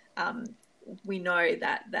we know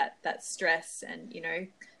that stress and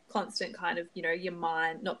constant kind of your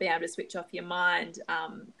mind not being able to switch off your mind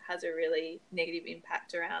has a really negative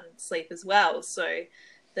impact around sleep as well. So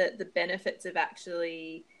the benefits of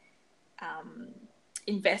actually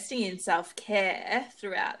investing in self-care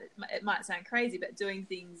throughout, it might sound crazy, but doing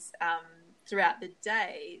things throughout the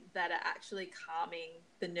day that are actually calming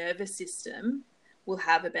the nervous system will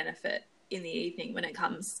have a benefit in the evening when it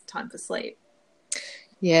comes time for sleep.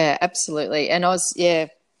 Yeah, absolutely. And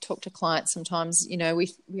talk to clients sometimes,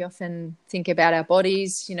 we often think about our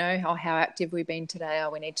bodies, how active we've been today,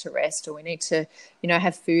 we need to rest, or we need to,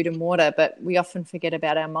 have food and water, but we often forget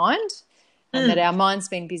about our mind, and that our mind's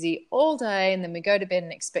been busy all day, and then we go to bed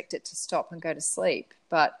and expect it to stop and go to sleep.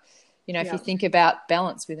 But, if you think about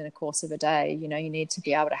balance within a course of a day, you need to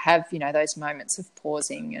be able to have, those moments of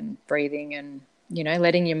pausing and breathing and,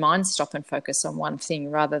 letting your mind stop and focus on one thing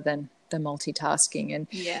rather than the multitasking.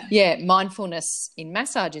 And mindfulness in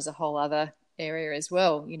massage is a whole other area as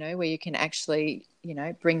well, where you can actually,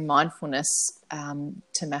 bring mindfulness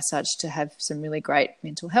to massage to have some really great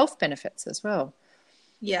mental health benefits as well.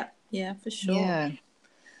 Yeah, for sure. Yeah.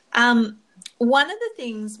 One of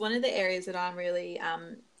the areas that I'm really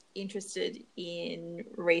interested in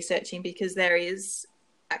researching, because there is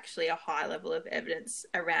actually a high level of evidence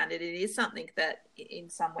around it, it is something that in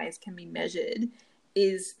some ways can be measured,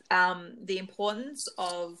 is the importance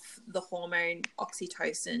of the hormone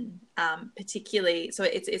oxytocin, particularly. So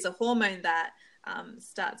it's a hormone that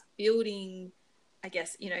starts building, I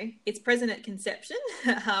guess, it's present at conception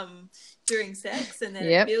during sex, and then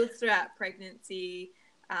it builds throughout pregnancy,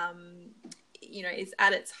 is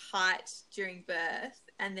at its height during birth,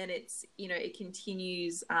 and then it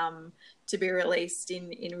continues to be released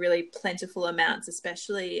in really plentiful amounts,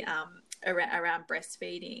 especially around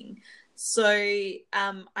breastfeeding. So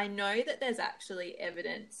I know that there's actually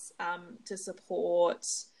evidence to support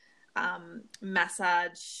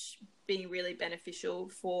massage being really beneficial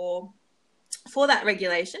for that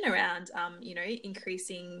regulation around,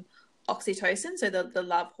 increasing oxytocin, so the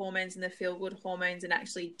love hormones and the feel-good hormones, and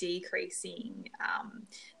actually decreasing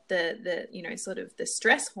the sort of the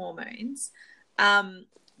stress hormones. But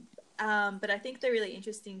I think the really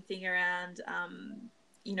interesting thing around, and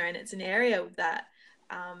it's an area that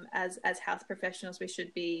as health professionals we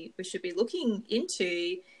should be looking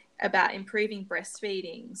into about improving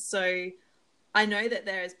breastfeeding. So I know that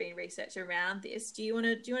there has been research around this. Do you want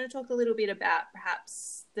to talk a little bit about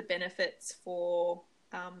perhaps the benefits for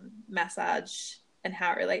massage and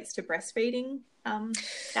how it relates to breastfeeding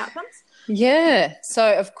outcomes? Yeah.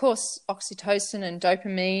 So, of course, oxytocin and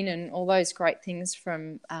dopamine and all those great things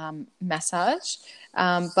from massage,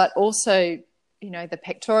 but also, the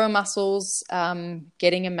pectoral muscles,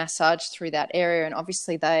 getting a massage through that area. And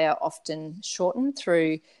obviously they are often shortened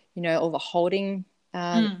through, all the holding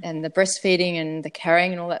and the breastfeeding and the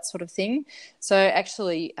carrying and all that sort of thing. So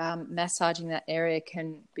actually massaging that area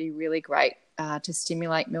can be really great to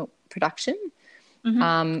stimulate milk production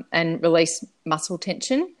and release muscle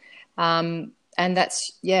tension. And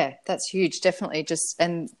that's huge, definitely.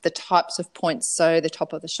 And the types of points. So the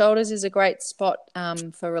top of the shoulders is a great spot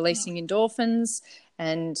for releasing endorphins,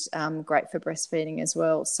 and great for breastfeeding as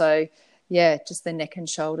well. So just the neck and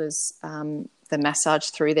shoulders, the massage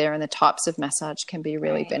through there and the types of massage can be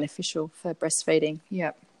really beneficial for breastfeeding.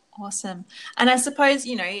 Yeah. Awesome. And I suppose,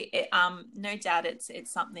 no doubt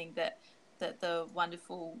it's something that the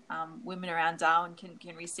wonderful women around Darwin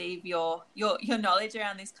can receive your knowledge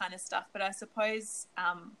around this kind of stuff. But I suppose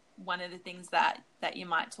one of the things that you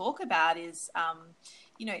might talk about is,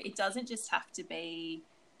 it doesn't just have to be,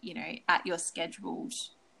 at your scheduled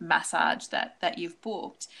massage that you've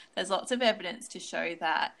booked. There's lots of evidence to show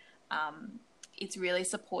that it's really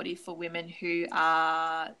supportive for women who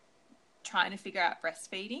are trying to figure out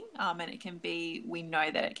breastfeeding, and we know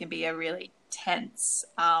that it can be a really tense,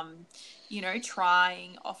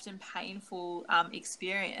 trying, often painful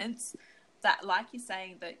experience. That, like you're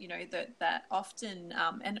saying, that that often,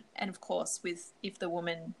 and of course, if the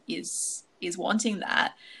woman is is wanting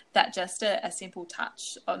that, that just a simple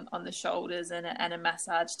touch on the shoulders and a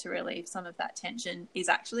massage to relieve some of that tension is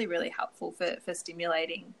actually really helpful for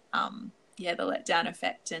stimulating the letdown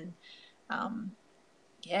effect and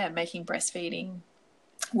making breastfeeding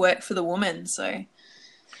work for the woman. So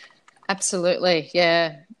absolutely,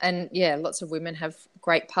 yeah. And lots of women have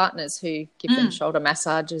great partners who give them shoulder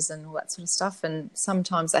massages and all that sort of stuff, and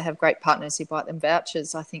sometimes they have great partners who buy them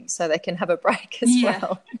vouchers, I think, so they can have a break as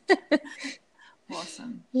well.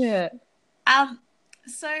 Awesome. Yeah.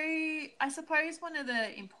 So I suppose one of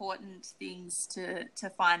the important things to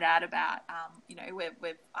find out about,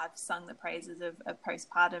 I've sung the praises of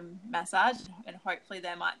postpartum massage, and hopefully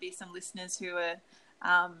there might be some listeners who are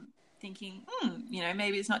thinking,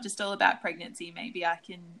 maybe it's not just all about pregnancy. Maybe I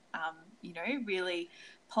can, really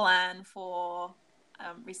plan for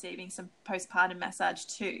receiving some postpartum massage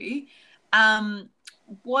too.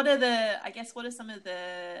 What are some of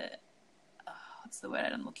the, what's the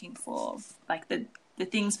word I'm looking for? Like the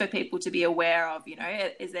things for people to be aware of,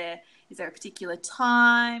 is there a particular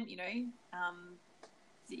time, that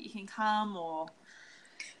you can come or?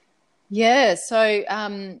 Yeah. So,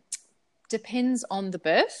 depends on the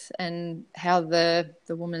birth and how the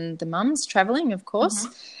mum's traveling, of course.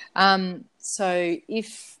 So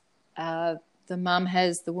if the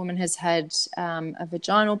woman has had a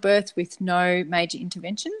vaginal birth with no major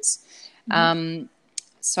interventions,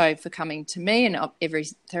 so for coming to me, and every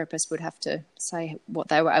therapist would have to say what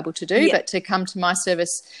they were able to do, but to come to my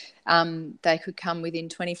service, they could come within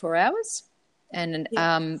 24 hours. And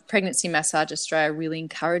Pregnancy Massage Australia really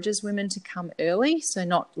encourages women to come early, so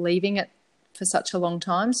not leaving it for such a long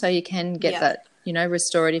time, so you can get that,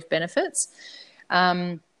 restorative benefits.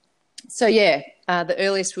 The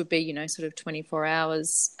earliest would be, sort of 24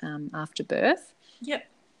 hours after birth.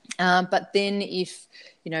 But then if,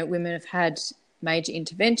 women have had major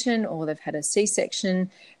intervention or they've had a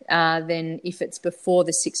C-section, then if it's before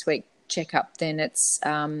the 6-week checkup, then it's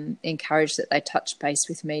encouraged that they touch base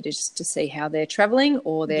with me to see how they're travelling,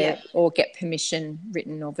 or get permission,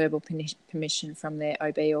 written or verbal permission from their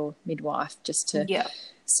OB or midwife, just to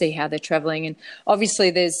see how they're travelling. And obviously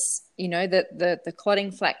there's, the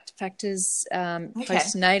clotting factors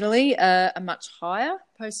postnatally are much higher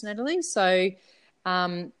postnatally. So,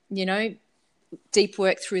 deep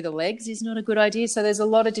work through the legs is not a good idea. So there's a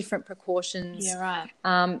lot of different precautions.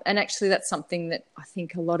 And actually that's something that I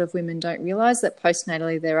think a lot of women don't realise, that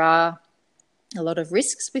postnatally there are a lot of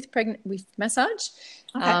risks with massage.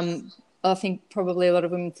 I think probably a lot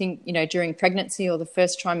of women think, during pregnancy or the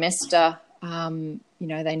first trimester,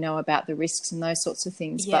 they know about the risks and those sorts of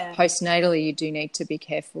things. But postnatally you do need to be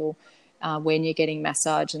careful when you're getting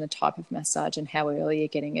massage and the type of massage and how early you're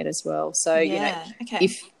getting it as well. So,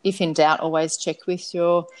 if in doubt, always check with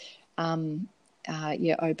your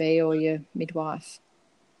OB or your midwife.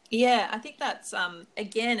 Yeah, I think that's,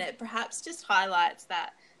 again, it perhaps just highlights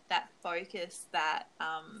that focus that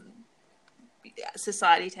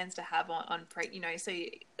society tends to have on so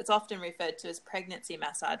it's often referred to as pregnancy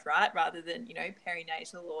massage, right? Rather than,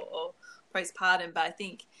 perinatal or postpartum. But I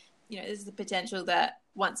think, there's the potential that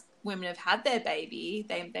once women have had their baby,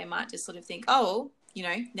 they might just sort of think, now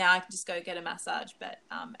I can just go get a massage. But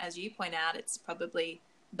as you point out, it's probably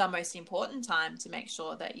the most important time to make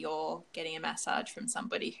sure that you're getting a massage from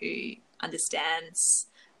somebody who understands,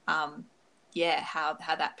 how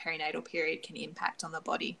that perinatal period can impact on the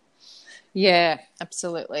body. Yeah,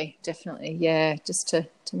 absolutely. Definitely. Yeah. Just to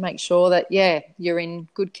make sure that, you're in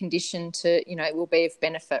good condition to, it will be of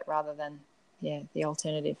benefit rather than, the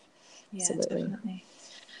alternative. Yeah, absolutely. Definitely.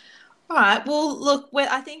 All right. Well, look,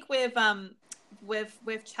 I think we've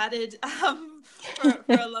chatted for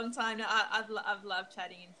a long time now. I've loved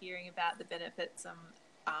chatting and hearing about the benefits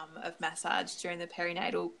of massage during the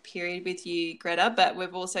perinatal period with you, Greta. But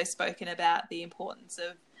we've also spoken about the importance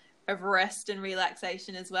of rest and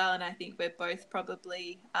relaxation as well. And I think we're both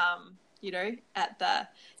probably, at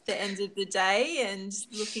the end of the day and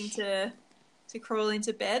looking to crawl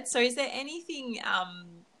into bed. So is there anything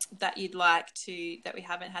that you'd like that we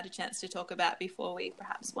haven't had a chance to talk about before we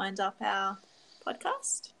perhaps wind up our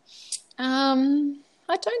podcast?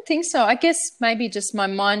 I don't think so. I guess maybe just my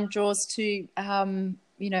mind draws to,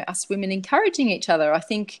 us women encouraging each other. I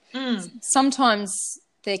think sometimes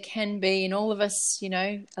there can be in all of us,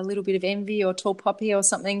 a little bit of envy or tall poppy or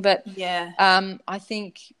something. But I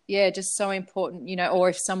think, just so important, or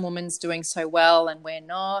if some woman's doing so well and we're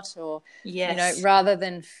not, or, rather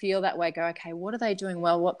than feel that way, go, okay, what are they doing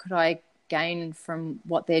well? What could I gain from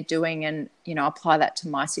what they're doing? And, apply that to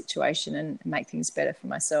my situation and make things better for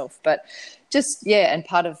myself. But just, and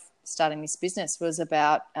part of starting this business was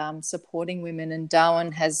about supporting women. And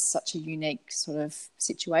Darwin has such a unique sort of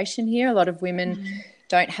situation here. A lot of women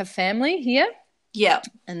don't have family here. Yeah.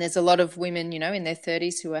 And there's a lot of women, in their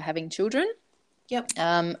 30s who are having children. Yep.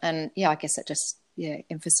 And I guess it just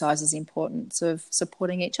emphasizes the importance of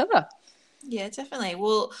supporting each other. Yeah, definitely.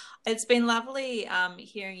 Well, it's been lovely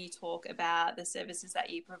hearing you talk about the services that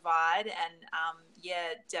you provide, and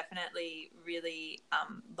definitely really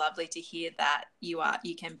lovely to hear that you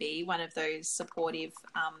can be one of those supportive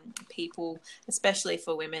people, especially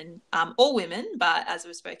for women, all women, but as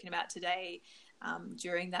we've spoken about today,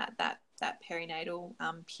 during that perinatal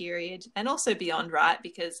period, and also beyond, right?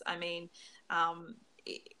 Because I mean,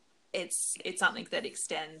 it's something that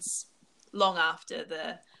extends long after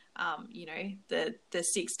the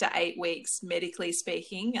 6 to 8 weeks, medically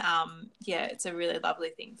speaking. It's a really lovely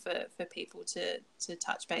thing for people to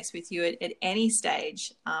touch base with you at any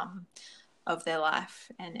stage of their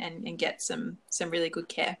life and get some really good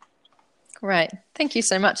care. Great. Thank you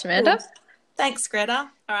so much, Amanda. Cool. Thanks,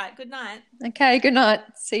 Greta. All right, good night. Okay, good night.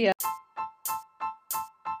 See ya.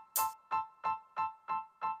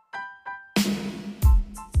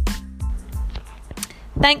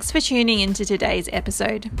 Thanks for tuning into today's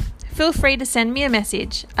episode. Feel free to send me a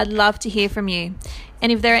message. I'd love to hear from you.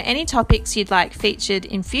 And if there are any topics you'd like featured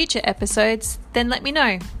in future episodes, then let me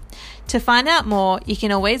know. To find out more, you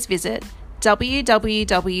can always visit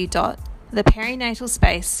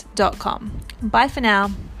www.theperinatalspace.com. Bye for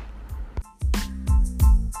now.